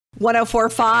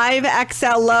104.5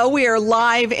 XLO. We are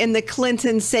live in the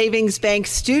Clinton Savings Bank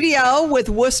studio with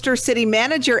Worcester City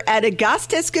Manager Ed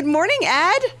Augustus. Good morning,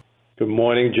 Ed. Good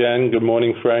morning, Jen. Good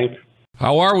morning, Frank.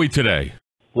 How are we today?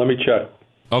 Let me check.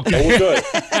 Okay. We're good.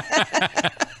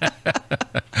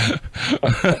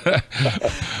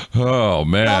 Oh,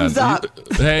 man. Thumbs up.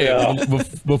 Hey, Yeah.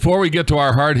 Before we get to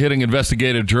our hard-hitting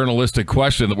investigative journalistic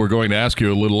question that we're going to ask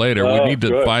you a little later, we need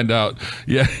to find out.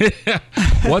 Yeah,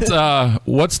 what's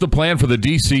the plan for the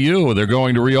DCU? They're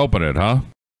going to reopen it, huh?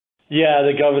 Yeah,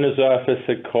 the governor's office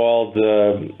had called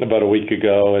about a week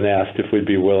ago and asked if we'd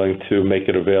be willing to make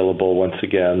it available once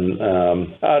again,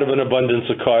 out of an abundance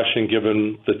of caution,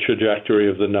 given the trajectory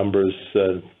of the numbers,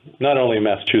 not only in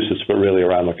Massachusetts, but really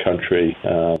around the country.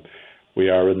 We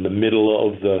are in the middle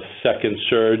of the second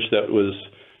surge that was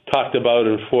talked about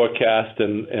and forecast,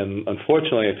 and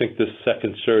unfortunately, I think this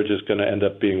second surge is going to end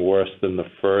up being worse than the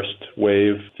first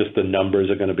wave. Just the numbers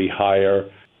are going to be higher.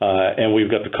 And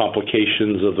we've got the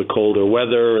complications of the colder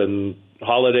weather and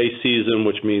holiday season,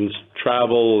 which means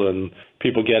travel and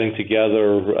people getting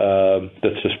together.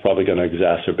 That's just probably going to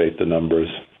exacerbate the numbers.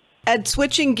 Ed,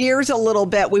 switching gears a little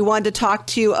bit, we wanted to talk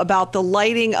to you about the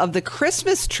lighting of the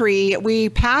Christmas tree. We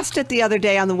passed it the other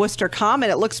day on the Worcester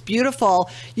Common. It looks beautiful.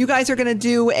 You guys are going to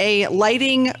do a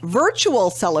lighting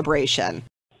virtual celebration.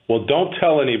 Well, don't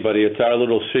tell anybody. It's our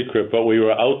little secret, but we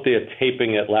were out there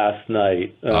taping it last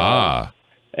night.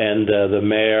 And the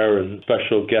mayor and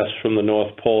special guest from the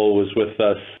North Pole was with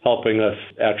us, helping us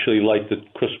actually light the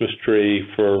Christmas tree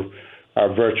for our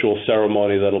virtual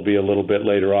ceremony that'll be a little bit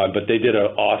later on. But they did an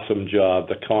awesome job.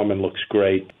 The Common looks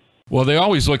great. Well, they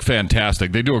always look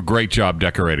fantastic. They do a great job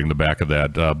decorating the back of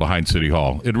that behind City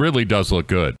Hall. It really does look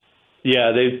good.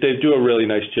 Yeah, they do a really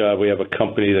nice job. We have a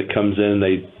company that comes in.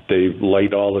 They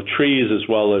light all the trees as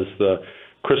well as the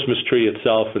Christmas tree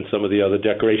itself and some of the other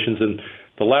decorations. And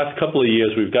the last couple of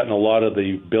years, we've gotten a lot of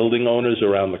the building owners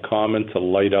around the Common to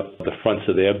light up the fronts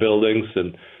of their buildings,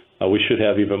 and we should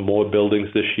have even more buildings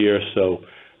this year. So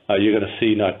you're going to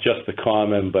see not just the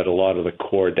Common, but a lot of the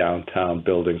core downtown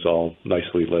buildings all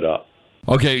nicely lit up.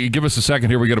 Okay, give us a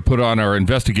second here. We got to put on our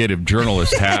investigative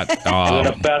journalist hat. I'm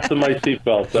going to fasten my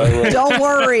seatbelt. Right. Don't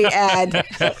worry, Ed.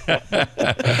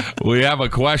 We have a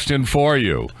question for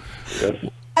you. Yes.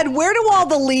 Ed, where do all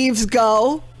the leaves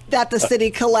go that the city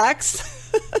collects?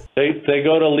 They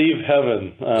go to leave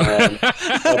heaven.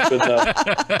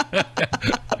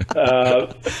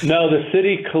 No, the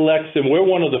city collects, and we're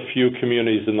one of the few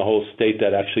communities in the whole state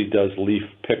that actually does leaf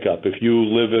pickup. If you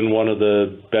live in one of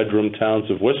the bedroom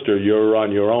towns of Worcester, you're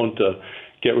on your own to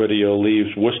get rid of your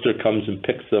leaves. Worcester comes and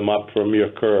picks them up from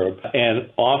your curb. And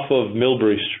off of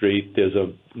Millbury Street, there's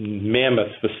a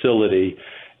mammoth facility,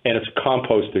 and it's a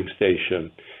composting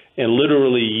station. And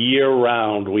literally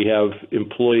year-round, we have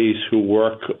employees who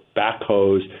work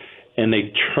backhoes, and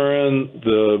they turn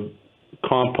the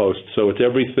compost. So it's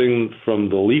everything from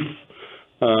the leaf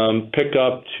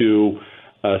pickup to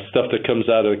stuff that comes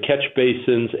out of the catch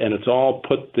basins, and it's all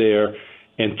put there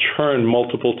and turned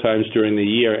multiple times during the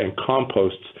year and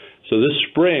composts. So this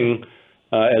spring,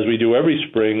 as we do every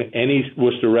spring, any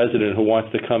Worcester resident who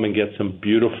wants to come and get some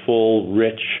beautiful,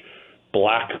 rich,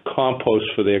 black compost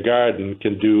for their garden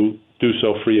can do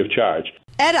so free of charge.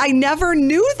 Ed, I never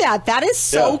knew that. That is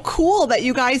so cool that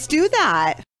you guys do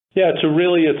that. Yeah, it's a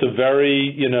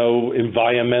very,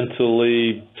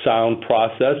 environmentally sound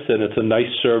process, and it's a nice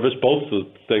service. Both of the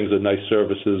things are nice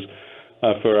services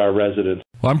for our residents.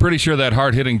 Well, I'm pretty sure that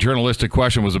hard-hitting journalistic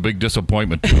question was a big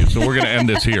disappointment to you, so we're going to end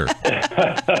this here.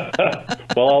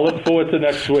 Well, I'll look forward to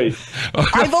next week.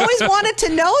 I've always wanted to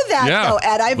know that, though,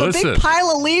 Ed. I have a big pile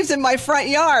of leaves in my front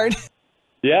yard.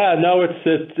 Yeah, no,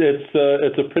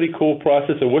 it's a pretty cool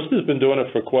process, and Worcester's been doing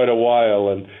it for quite a while,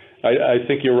 and I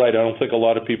think you're right. I don't think a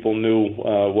lot of people knew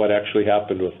what actually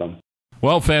happened with them.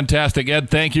 Well, fantastic.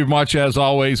 Ed, thank you much, as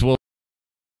always.